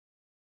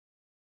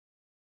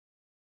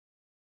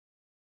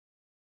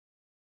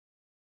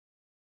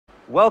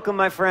Welcome,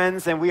 my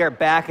friends, and we are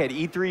back at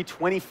E3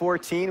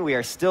 2014. We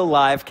are still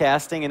live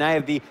casting, and I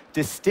have the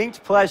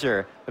distinct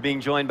pleasure of being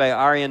joined by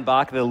Arjen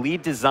Bach, the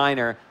lead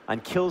designer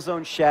on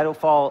Killzone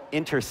Shadowfall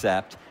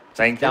Intercept.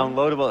 Thank you.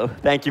 Downloadable.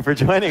 Thank you for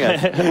joining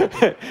us.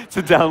 It's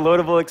a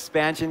downloadable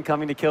expansion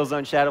coming to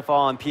Killzone Shadowfall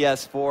on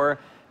PS4.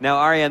 Now,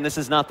 Arjen, this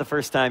is not the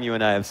first time you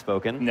and I have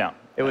spoken. No.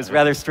 It was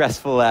rather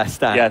stressful last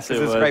time. Yes, it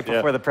was. This was right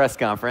before the press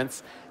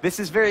conference. This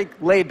is very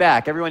laid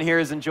back. Everyone here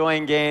is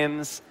enjoying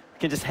games,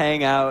 can just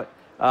hang out.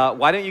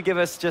 Why don't you give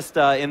us just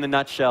in the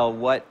nutshell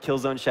what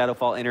Killzone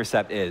Shadowfall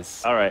Intercept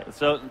is? All right.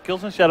 So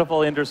Killzone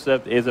Shadowfall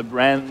Intercept is a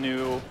brand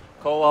new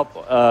co-op,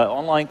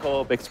 online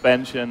co-op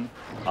expansion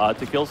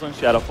to Killzone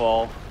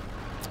Shadowfall.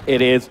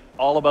 It is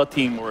all about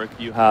teamwork.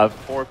 You have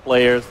 4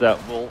 players that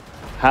will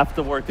have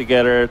to work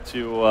together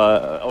to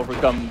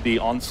overcome the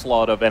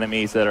onslaught of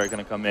enemies that are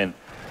going to come in.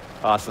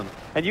 Awesome.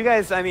 And you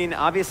guys, I mean,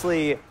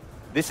 obviously,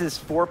 this is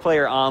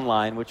 4-player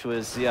online, which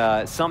was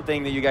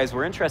something that you guys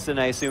were interested in,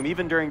 I assume,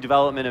 even during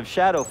development of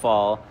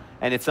Shadowfall,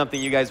 and it's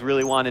something you guys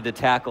really wanted to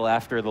tackle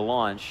after the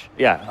launch.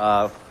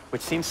 Yeah.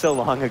 Which seems so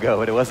long ago,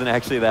 but it wasn't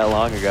actually that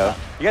long ago.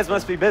 You guys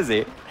must be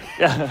busy.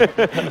 Yeah.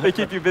 They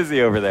keep you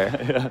busy over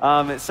there.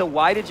 Yeah. So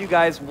why did you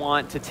guys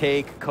want to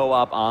take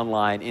co-op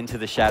online into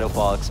the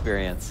Shadowfall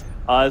experience?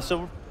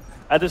 So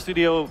at the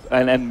studio,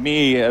 and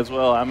me as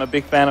well, I'm a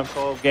big fan of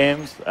co-op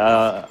games.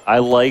 I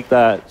like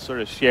that sort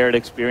of shared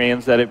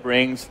experience that it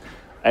brings.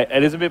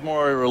 It is a bit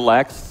more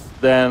relaxed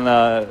than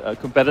a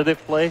competitive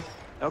play.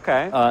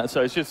 Okay.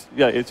 So it's just,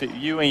 yeah, it's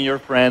you and your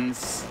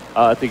friends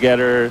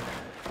together.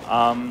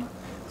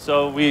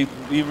 So we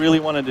really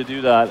wanted to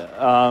do that,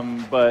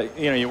 but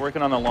you know, you're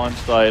working on a launch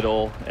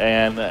title,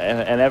 and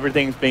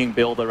everything's being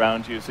built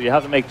around you, so you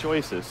have to make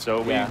choices.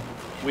 So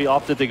we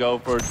opted to go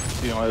for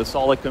a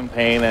solid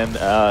campaign and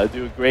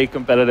do a great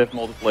competitive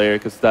multiplayer,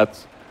 because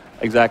that's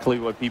exactly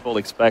what people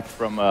expect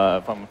from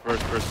a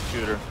first-person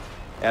shooter.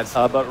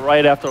 But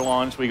right after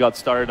launch, we got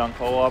started on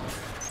co-op,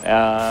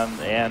 and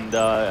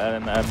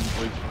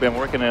we've been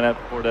working on it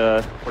for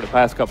the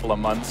past couple of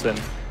months.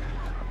 And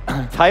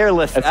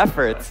tireless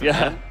efforts.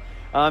 Yeah.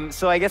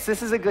 So I guess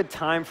this is a good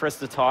time for us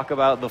to talk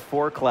about the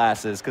 4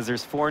 classes, because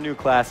there's 4 new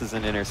classes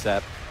in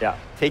Intercept. Yeah.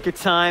 Take your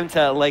time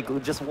to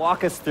just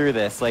walk us through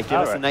this. Give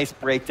us a nice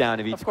breakdown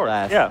of each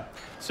class. Yeah.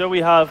 So we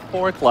have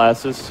 4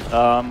 classes.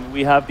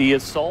 We have the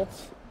Assault,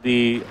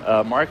 the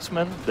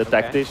Marksman, the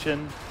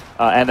Tactician,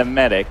 and the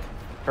Medic.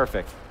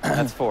 Perfect.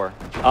 That's 4.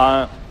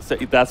 So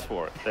that's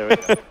 4. There we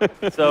go.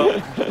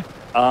 So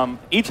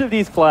each of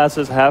these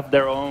classes have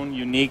their own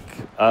unique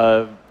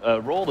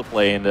role to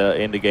play in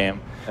the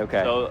game.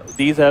 Okay. So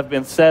these have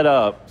been set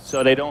up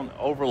so they don't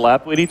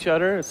overlap with each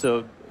other.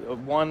 So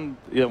one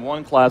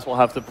class will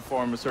have to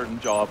perform a certain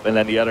job, and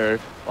then the other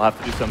will have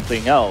to do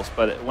something else.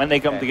 But when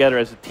they come together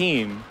as a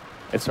team,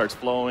 it starts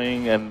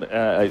flowing. And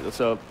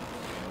so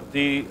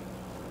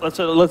let's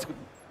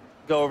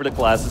go over the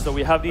classes. So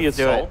we have the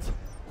Assault,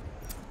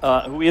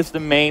 who is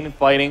the main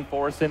fighting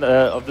force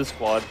of the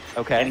squad.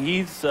 Okay. And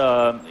he's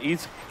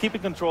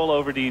keeping control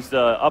over these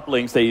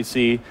uplinks that you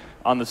see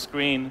on the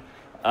screen.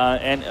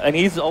 And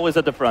he's always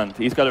at the front.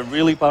 He's got a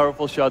really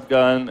powerful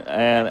shotgun,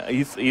 and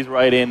he's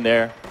right in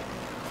there.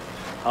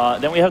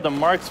 Then we have the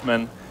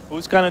Marksman,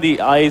 who's kind of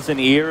the eyes and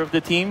ear of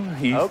the team.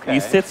 He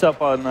sits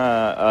up on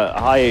a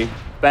high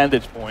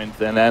vantage point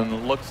and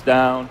then looks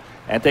down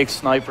and takes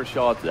sniper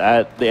shots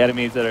at the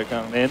enemies that are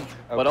coming in,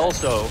 but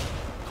also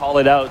call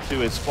it out to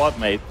his squad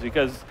mates,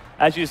 because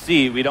as you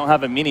see, we don't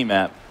have a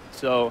mini-map.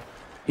 So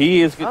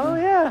he is... Oh,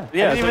 yeah. I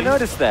didn't even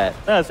notice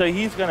that. So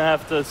he's going to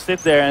have to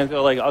sit there and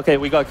go like, okay,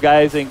 we got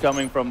guys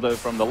incoming from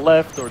the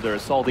left, or they're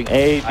assaulting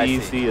A, B,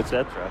 C,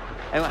 etc.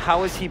 And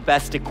how is he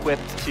best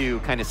equipped to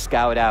kind of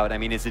scout out? I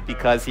mean, is it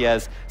because he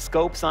has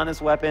scopes on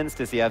his weapons?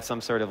 Does he have some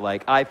sort of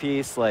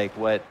eyepiece?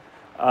 What?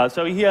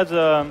 So he has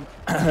a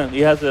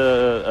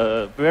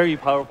very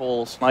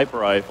powerful sniper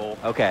rifle.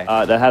 Okay.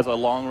 That has a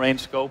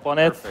long-range scope on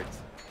it. Perfect.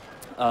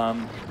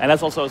 And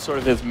that's also sort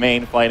of his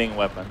main fighting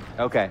weapon.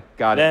 Okay,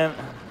 got it.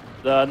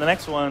 Then the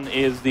next one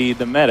is the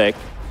Medic,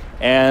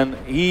 and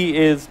he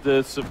is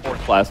the support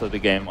class of the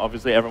game.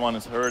 Obviously, everyone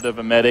has heard of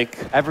a Medic.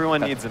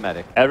 Everyone needs a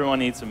Medic. Everyone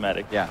needs a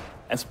Medic. Yeah.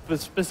 And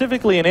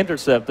specifically in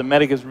Intercept, the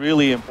Medic is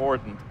really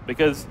important,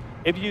 because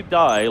if you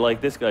die,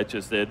 like this guy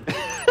just did,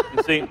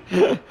 you see,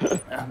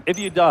 if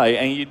you die,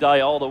 and you die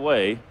all the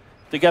way,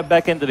 to get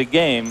back into the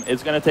game,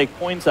 it's going to take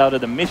points out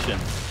of the mission.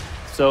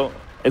 So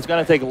it's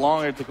going to take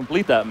longer to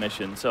complete that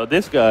mission. So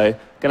this guy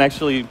can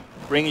actually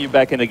bring you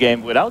back in the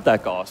game without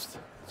that cost.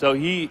 So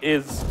he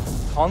is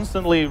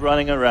constantly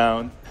running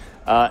around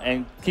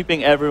and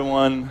keeping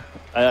everyone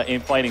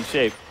in fighting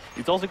shape.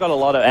 He's also got a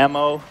lot of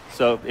ammo,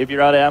 so if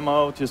you're out of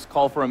ammo, just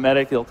call for a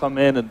Medic. He'll come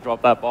in and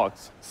drop that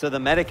box. So the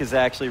Medic is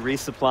actually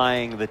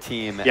resupplying the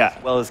team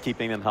as well as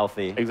keeping them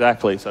healthy.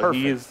 Exactly. So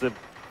Perfect. he is the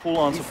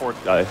full-on support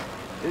guy.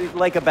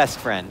 Like a best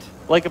friend.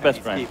 Like a best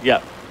friend,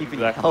 yeah. Keeping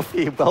you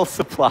healthy,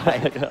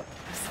 well-supplied. Yeah.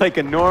 It's like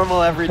a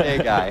normal,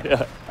 everyday guy.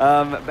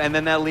 Yeah. And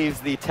then that leaves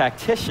the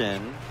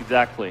Tactician.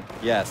 Exactly.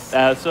 Yes.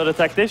 So the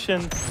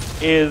Tactician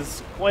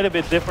is quite a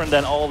bit different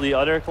than all the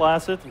other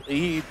classes.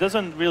 He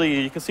doesn't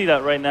really, you can see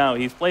that right now,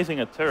 he's placing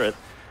a turret,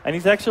 and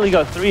he's actually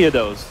got 3 of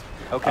those.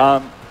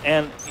 Okay.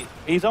 And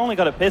he's only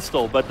got a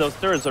pistol, but those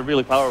turrets are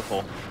really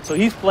powerful. So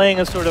he's playing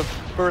a sort of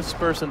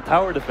first-person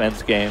tower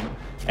defense game,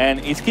 and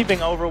he's keeping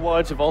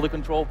overwatch of all the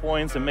control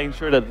points and making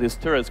sure that his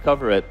turrets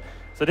cover it.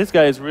 So this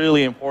guy is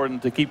really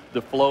important to keep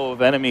the flow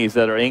of enemies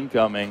that are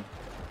incoming,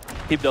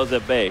 keep those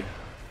at bay.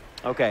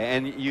 Okay,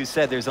 and you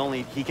said there's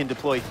only, he can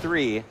deploy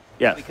 3.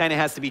 Yes. He kind of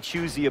has to be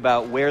choosy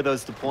about where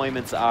those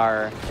deployments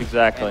are.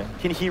 Exactly. And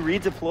can he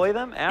redeploy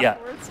them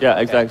afterwards? Yeah,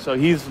 okay. exactly. So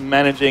he's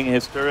managing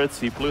his turrets.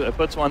 He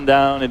puts one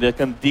down, and it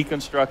can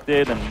deconstruct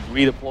it and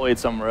redeploy it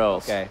somewhere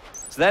else. Okay.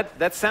 So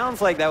that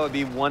sounds like that would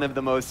be one of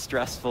the most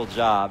stressful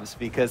jobs,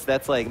 because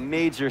that's like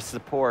major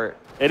support.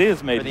 It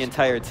is major for the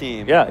entire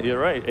team. Yeah, you're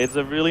right. It's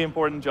a really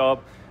important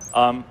job.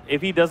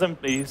 If he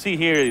doesn't, you see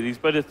here, he's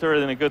put his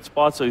turret in a good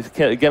spot, so he's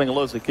getting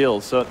loads of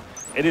kills. So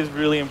it is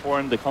really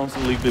important to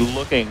constantly be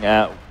looking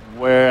at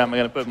where am I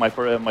going to put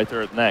my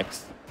turret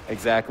next.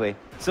 Exactly.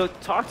 So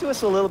talk to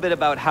us a little bit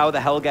about how the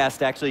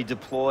Helghast actually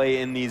deploy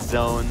in these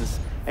zones,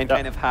 and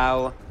kind of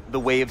how the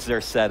waves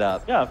are set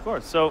up. Yeah, of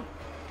course. So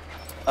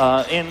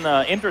in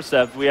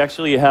Intercept, we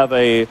actually have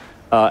a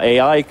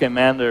AI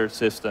commander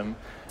system,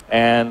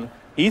 and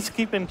he's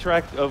keeping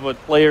track of what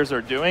players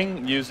are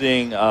doing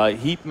using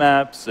heat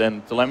maps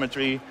and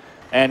telemetry,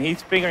 and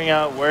he's figuring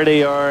out where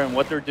they are and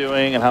what they're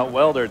doing and how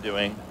well they're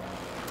doing.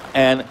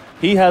 And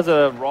he has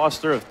a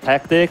roster of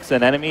tactics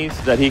and enemies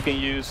that he can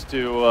use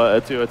to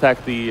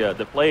attack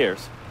the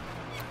players.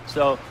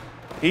 So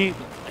he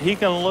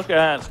can look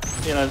at,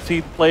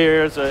 see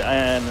players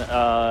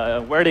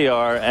and where they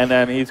are, and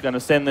then he's going to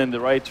send in the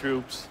right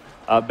troops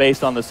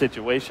based on the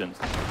situations.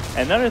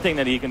 Another thing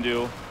that he can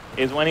do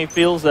is when he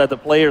feels that the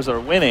players are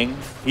winning,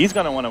 he's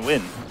going to want to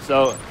win.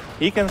 So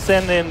he can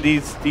send in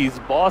these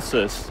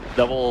bosses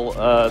that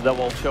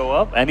will show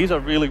up, and these are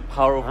really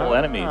powerful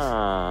enemies.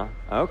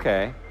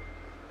 Okay.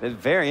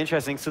 Very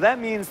interesting. So that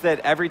means that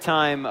every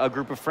time a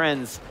group of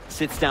friends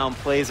sits down,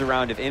 plays a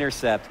round of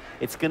Intercept,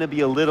 it's going to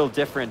be a little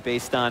different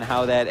based on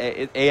how that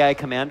AI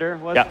commander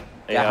was?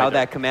 Yeah, how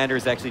that commander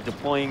is actually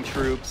deploying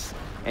troops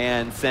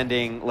and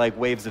sending like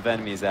waves of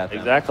enemies at them.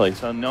 Exactly.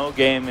 So no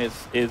game is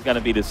going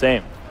to be the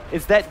same.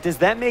 Does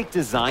that make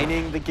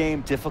designing the game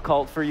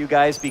difficult for you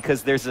guys,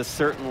 because there's a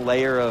certain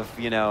layer of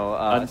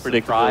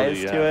surprise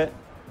to it?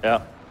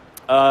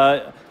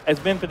 Yeah. It's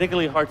been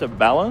particularly hard to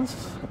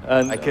balance.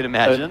 I could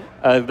imagine.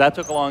 That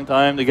took a long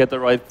time to get the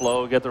right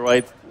flow, get the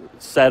right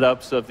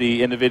setups of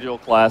the individual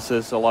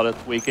classes, a lot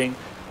of tweaking.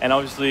 And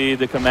obviously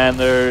the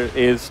commander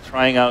is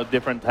trying out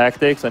different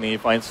tactics, and he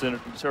finds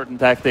certain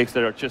tactics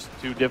that are just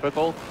too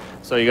difficult.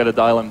 So you got to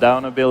dial them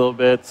down a little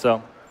bit.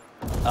 So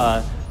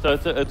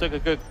it took a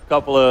good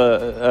couple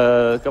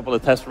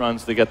of test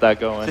runs to get that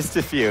going. Just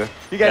a few.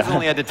 You guys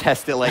only had to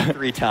test it like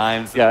 3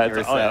 times. Yeah,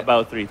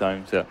 about 3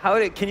 times.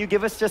 Yeah. Can you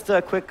give us just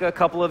a quick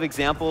couple of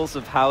examples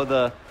of how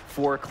the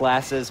 4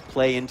 classes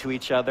play into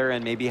each other,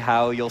 and maybe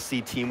how you'll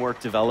see teamwork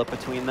develop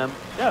between them?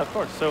 Yeah, of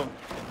course. So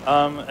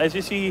as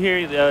you see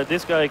here,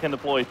 this guy can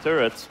deploy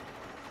turrets,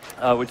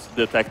 which is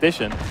the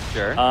tactician.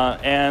 Sure.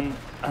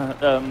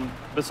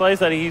 Besides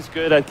that, he's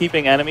good at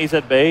keeping enemies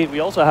at bay. We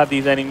also have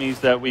these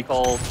enemies that we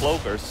call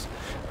cloakers.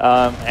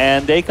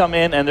 And they come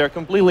in and they're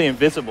completely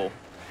invisible.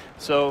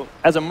 So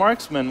as a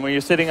marksman, when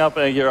you're sitting up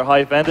at your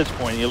high vantage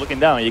point and you're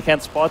looking down, you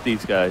can't spot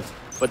these guys.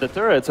 But the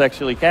turrets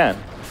actually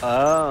can.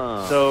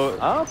 Oh.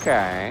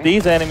 So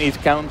these enemies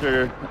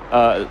counter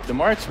the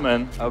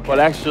marksman, but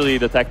actually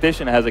the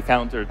tactician has a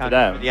counter to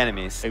them. The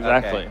enemies.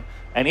 Exactly. Okay.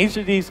 And each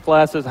of these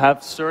classes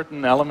have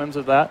certain elements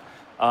of that.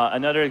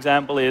 Another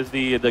example is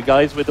the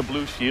guys with the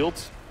blue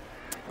shields.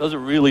 Those are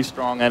really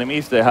strong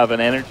enemies. They have an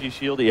energy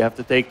shield that you have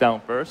to take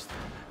down first.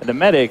 And the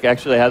medic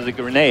actually has a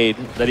grenade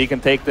that he can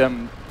take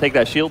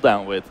that shield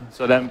down with.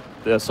 So then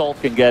the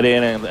assault can get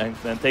in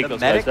and take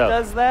those guys out. The medic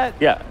does that?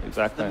 Yeah,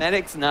 exactly. The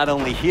medic's not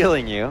only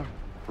healing you,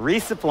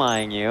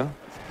 resupplying you,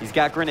 he's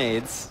got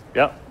grenades.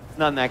 Yep. It's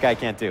nothing that guy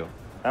can't do.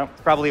 Yep.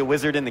 He's probably a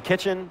wizard in the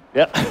kitchen.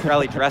 Yep.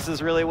 Probably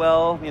dresses really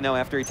well,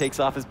 after he takes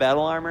off his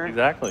battle armor.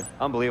 Exactly.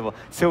 Unbelievable.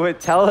 So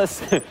tell us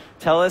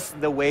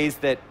the ways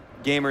that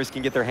gamers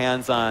can get their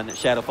hands on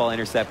Shadowfall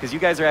Intercept, because you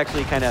guys are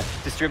actually kind of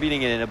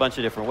distributing it in a bunch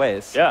of different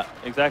ways. Yeah,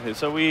 exactly.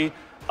 So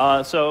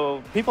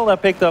so people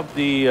that picked up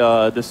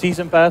the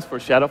season pass for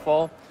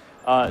Shadowfall,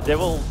 they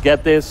will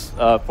get this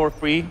for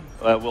free.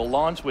 We'll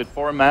launch with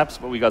 4 maps,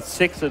 but we got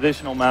 6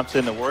 additional maps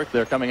in the work.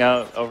 They're coming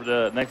out over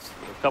the next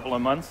couple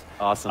of months.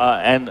 Awesome.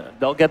 And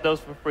they'll get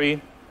those for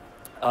free.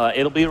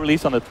 It'll be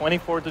released on the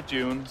 24th of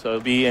June, so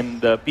it'll be in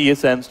the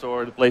PSN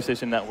store, the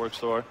PlayStation Network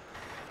store.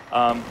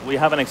 We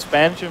have an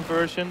expansion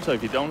version, so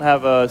if you don't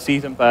have a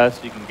season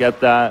pass, you can get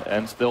that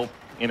and still,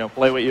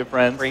 play with your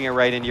friends. Bring it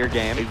right into your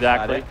game.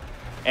 Exactly.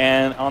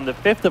 And on the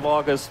 5th of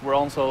August, we're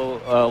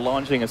also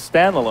launching a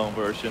standalone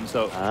version.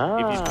 So if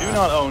you do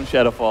not own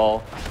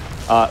Shadowfall,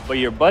 but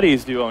your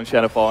buddies do own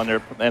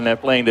Shadowfall and they're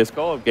playing this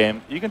co-op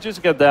game, you can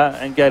just get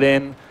that and get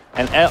in.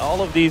 And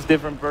all of these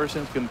different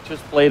versions can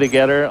just play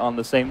together on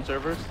the same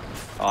servers.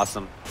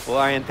 Awesome. Well,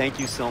 Arian, thank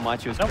you so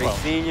much. It was great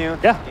seeing you.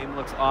 Yeah. The game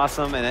looks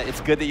awesome, and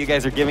it's good that you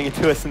guys are giving it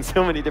to us in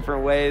so many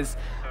different ways.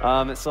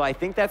 So I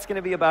think that's going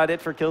to be about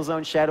it for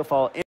Killzone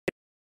Shadowfall.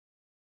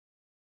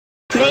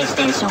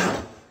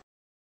 PlayStation